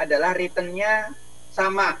asumsinya adalah return-nya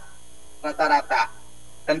sama rata-rata.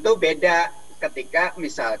 Tentu beda ketika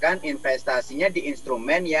misalkan investasinya di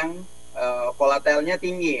instrumen yang volatilnya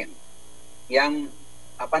tinggi, yang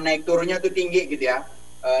naik turunnya tuh tinggi gitu ya,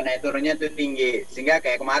 sehingga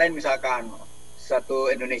kayak kemarin misalkan satu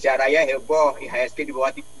Indonesia Raya heboh, IHSG di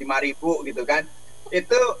bawah 5.000 gitu kan,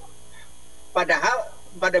 itu padahal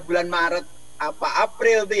pada bulan Maret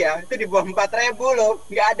April tuh ya, itu di bawah 4.000 loh,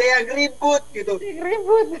 nggak ada yang ribut gitu.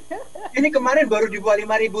 Ini kemarin baru di bawah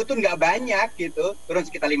 5.000 tuh nggak banyak gitu, turun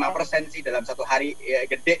sekitar 5% sih dalam satu hari, ya,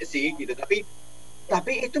 gede sih gitu. Tapi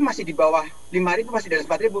itu masih di bawah 5.000, masih di atas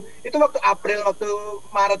 4.000. Itu waktu April, waktu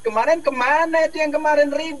Maret kemarin, kemana itu yang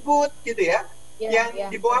kemarin ribut gitu ya?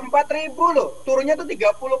 Yang di bawah 4.000 loh, turunnya tuh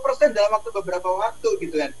 30% dalam waktu beberapa waktu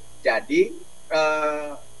gitu kan. Jadi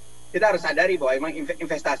kita harus sadari bahwa memang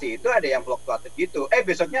investasi itu ada yang fluktuatif gitu.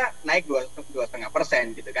 Besoknya naik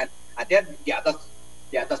 2,5% gitu kan. Artinya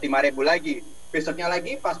di atas 5.000 lagi. Besoknya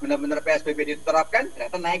lagi pas benar-benar PSBB diterapkan,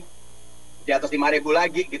 ternyata naik di atas 5.000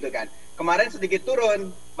 lagi gitu kan. Kemarin sedikit turun,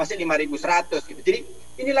 masih 5.100 gitu. Jadi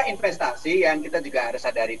inilah investasi yang kita juga harus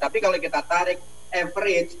sadari. Tapi kalau kita tarik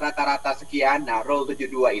average rata-rata sekian, nah Rule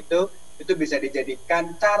 72 itu bisa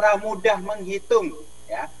dijadikan cara mudah menghitung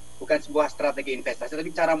ya. Bukan sebuah strategi investasi,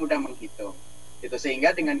 tapi cara mudah menghitung. Itu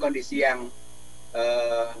sehingga dengan kondisi yang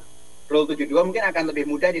Rule 72 mungkin akan lebih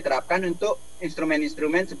mudah diterapkan untuk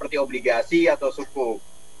instrumen-instrumen seperti obligasi atau sukuk.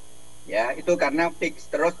 Ya, itu karena fix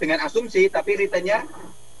terus dengan asumsi, tapi return-nya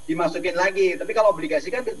dimasukin lagi. Tapi kalau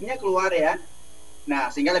obligasi kan return-nya keluar ya.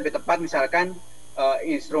 Nah, sehingga lebih tepat misalkan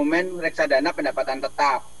instrumen reksadana pendapatan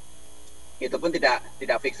tetap. Itu pun tidak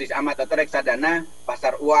fix amat, atau reksadana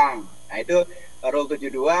pasar uang. Nah, itu Rule 72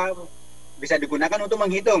 bisa digunakan untuk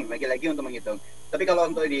menghitung, lagi-lagi untuk menghitung. Tapi kalau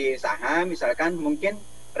untuk di saham, misalkan mungkin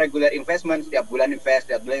regular investment, setiap bulan invest,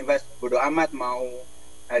 bodo amat mau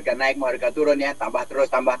harga naik, mau harga turun ya, tambah terus.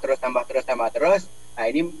 Nah,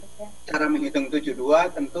 ini cara menghitung 72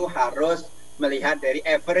 tentu harus melihat dari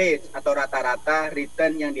average atau rata-rata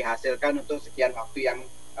return yang dihasilkan untuk sekian waktu yang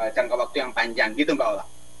jangka waktu yang panjang gitu Mbak Ola.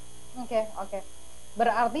 Oke.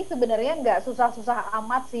 Berarti sebenarnya nggak susah-susah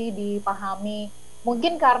amat sih dipahami.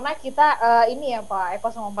 Mungkin karena kita ini ya Pak Eko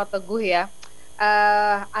sama Pak Teguh ya,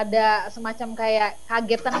 ada semacam kayak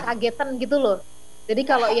kagetan-kagetan gitu loh. Jadi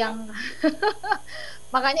kalau yang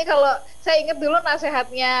makanya kalau saya ingat dulu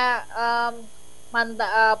nasihatnya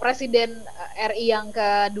Presiden RI yang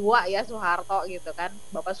kedua ya Soeharto gitu kan,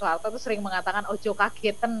 Bapak Soeharto tuh sering mengatakan ojo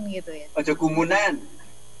kagetan gitu ya. Ojo kumunan.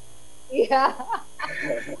 Iya.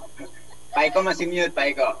 Pak Eko masih mute, Pak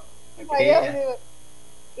Eko. Okay.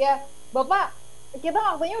 Ya, Bapak, kita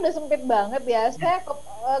waktunya udah sempit banget ya. Saya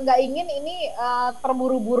nggak ingin ini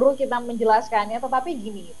terburu-buru kita menjelaskannya, tetapi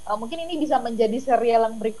gini, mungkin ini bisa menjadi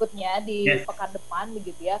serial yang berikutnya di pekan depan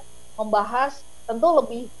begitu ya, membahas tentu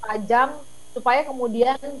lebih tajam supaya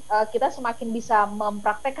kemudian kita semakin bisa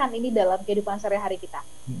mempraktekkan ini dalam kehidupan sehari-hari kita.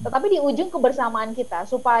 Tetapi di ujung kebersamaan kita,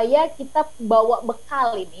 supaya kita bawa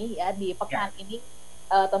bekal ini ya di pekan ini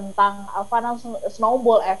tentang Financial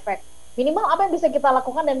Snowball Effect. Minimal apa yang bisa kita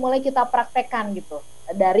lakukan dan mulai kita praktekkan gitu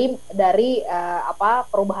dari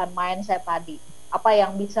perubahan mindset tadi. Apa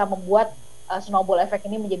yang bisa membuat snowball effect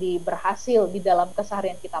ini menjadi berhasil di dalam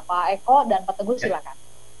keseharian kita, Pak Eko dan Pak Teguh, silakan.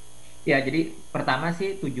 Ya, jadi pertama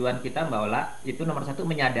sih tujuan kita Mbak Ola itu nomor satu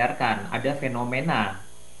menyadarkan ada fenomena,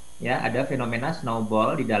 ya ada fenomena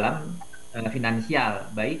snowball di dalam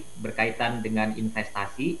finansial, baik berkaitan dengan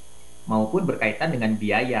investasi maupun berkaitan dengan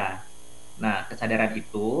biaya. Nah, kesadaran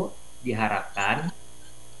itu diharapkan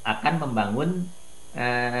akan membangun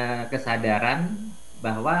kesadaran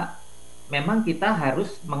bahwa memang kita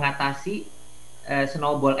harus mengatasi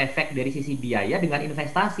snowball effect dari sisi biaya dengan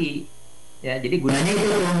investasi. Ya, jadi gunanya itu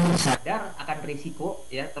sadar akan risiko,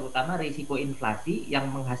 ya, terutama risiko inflasi yang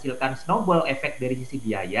menghasilkan snowball effect dari sisi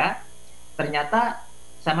biaya. Ternyata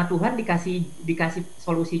sama Tuhan dikasih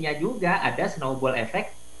solusinya juga, ada snowball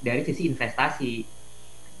effect dari sisi investasi.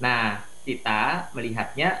 Nah, kita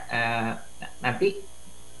melihatnya nanti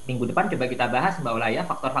minggu depan coba kita bahas Mbak Ola ya,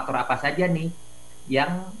 faktor-faktor apa saja nih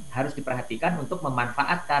yang harus diperhatikan untuk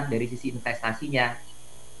memanfaatkan dari sisi investasinya.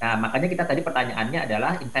 Nah, makanya kita tadi pertanyaannya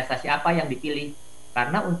adalah investasi apa yang dipilih?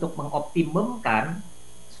 Karena untuk mengoptimumkan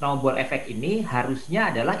snowball effect ini harusnya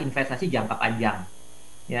adalah investasi jangka panjang,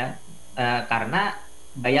 ya. Karena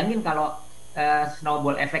bayangin kalau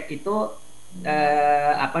snowball effect itu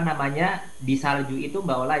di salju itu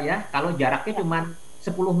Mbak Ola ya, kalau jaraknya cuma 10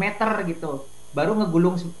 meter gitu, baru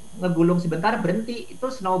ngegulung sebentar berhenti, itu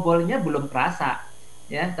snowballnya belum kerasa.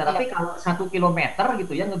 Ya, tetapi kalau 1 kilometer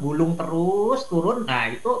gitu ya ngegulung terus turun,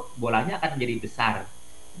 nah itu bolanya akan menjadi besar.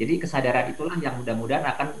 Jadi kesadaran itulah yang mudah-mudahan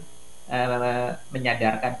akan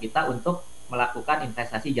menyadarkan kita untuk melakukan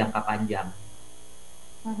investasi jangka panjang.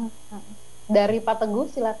 Dari Pak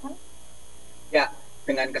Teguh silakan. Ya,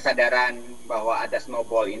 dengan kesadaran bahwa ada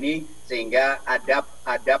snowball ini, sehingga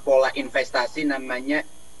ada pola investasi namanya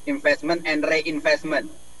investment and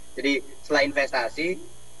reinvestment. Jadi setelah investasi,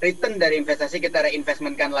 return dari investasi kita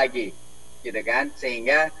reinvestmentkan lagi, gitu kan?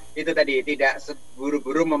 Sehingga itu tadi tidak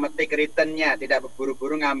buru-buru memetik returnnya, tidak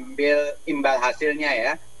buru-buru ngambil imbal hasilnya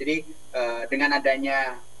ya. Jadi dengan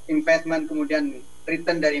adanya investment kemudian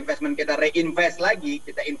return dari investment kita reinvest lagi,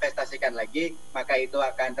 kita investasikan lagi, maka itu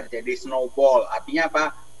akan terjadi snowball. Artinya apa?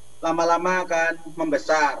 Lama-lama akan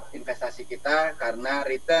membesar investasi kita karena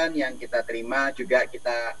return yang kita terima juga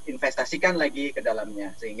kita investasikan lagi ke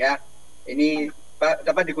dalamnya, sehingga ini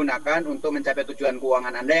dapat digunakan untuk mencapai tujuan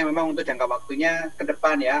keuangan Anda yang memang untuk jangka waktunya ke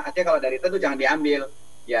depan ya. Artinya kalau dari itu jangan diambil.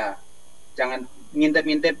 Ya, jangan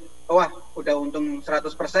ngintip-ngintip, wah udah untung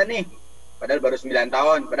 100% nih. Padahal baru 9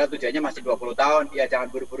 tahun, padahal tujuannya masih 20 tahun. Ya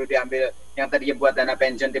jangan buru-buru diambil yang tadinya buat dana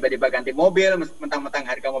pensiun tiba-tiba ganti mobil, mentang-mentang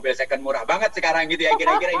harga mobil second murah banget sekarang gitu ya,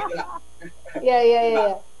 kira-kira gitulah.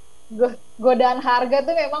 Iya. Godaan harga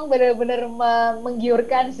tuh memang benar-benar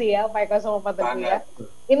menggiurkan sih ya Pak Eko sama Pak Teguh ya.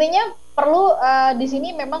 Intinya perlu di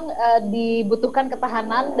sini memang dibutuhkan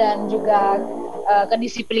ketahanan dan juga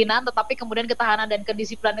kedisiplinan, tetapi kemudian ketahanan dan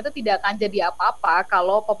kedisiplinan itu tidak akan jadi apa-apa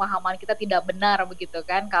kalau pemahaman kita tidak benar begitu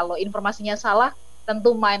kan. Kalau informasinya salah,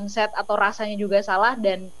 tentu mindset atau rasanya juga salah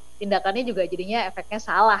dan tindakannya juga jadinya efeknya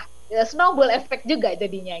salah. Snowball effect juga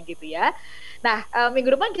jadinya gitu ya. Nah,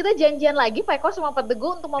 minggu depan kita janjian lagi Pak Eko sama Pak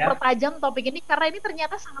Teguh untuk mempertajam topik ini karena ini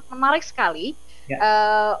ternyata sangat menarik sekali.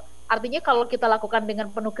 Artinya kalau kita lakukan dengan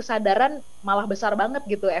penuh kesadaran malah besar banget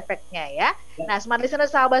gitu efeknya ya. Nah, Smart Listener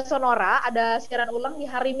sahabat Sonora, ada siaran ulang di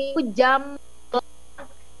hari Minggu jam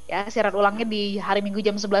ya, siaran ulangnya di hari Minggu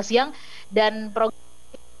jam 11 siang dan program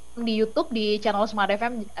di YouTube di channel Smart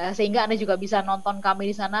FM, sehingga Anda juga bisa nonton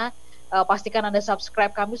kami di sana. Pastikan Anda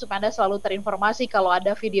subscribe kami supaya Anda selalu terinformasi kalau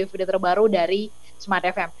ada video-video terbaru dari Smart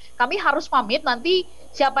FM. Kami harus pamit, nanti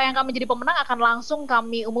siapa yang kami jadi pemenang akan langsung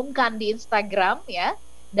kami umumkan di Instagram ya.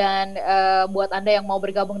 Dan buat Anda yang mau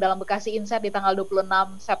bergabung dalam Bekasi Insight di tanggal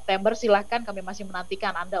 26 September, silahkan, kami masih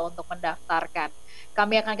menantikan Anda untuk mendaftarkan.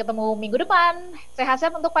 Kami akan ketemu minggu depan.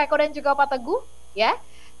 Sehat-sehat untuk Pak Eko dan juga Pak Teguh ya.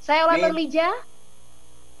 Saya Ola Nurlija.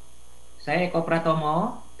 Saya Eko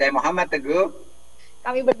Pratomo. Saya Muhammad Teguh.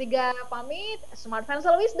 Kami bertiga pamit. Smart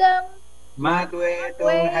Financial Wisdom. Smart way to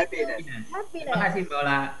happiness. Terima kasih,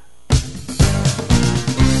 Bola.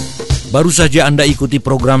 Baru saja Anda ikuti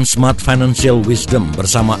program Smart Financial Wisdom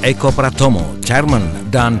bersama Eko Pratomo, Chairman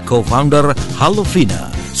dan Co-founder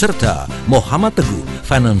Halofina, serta Muhammad Teguh,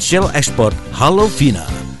 Financial Expert Halofina.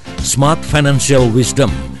 Smart Financial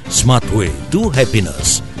Wisdom, Smart Way to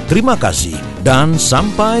Happiness. Terima kasih dan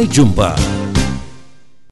sampai jumpa.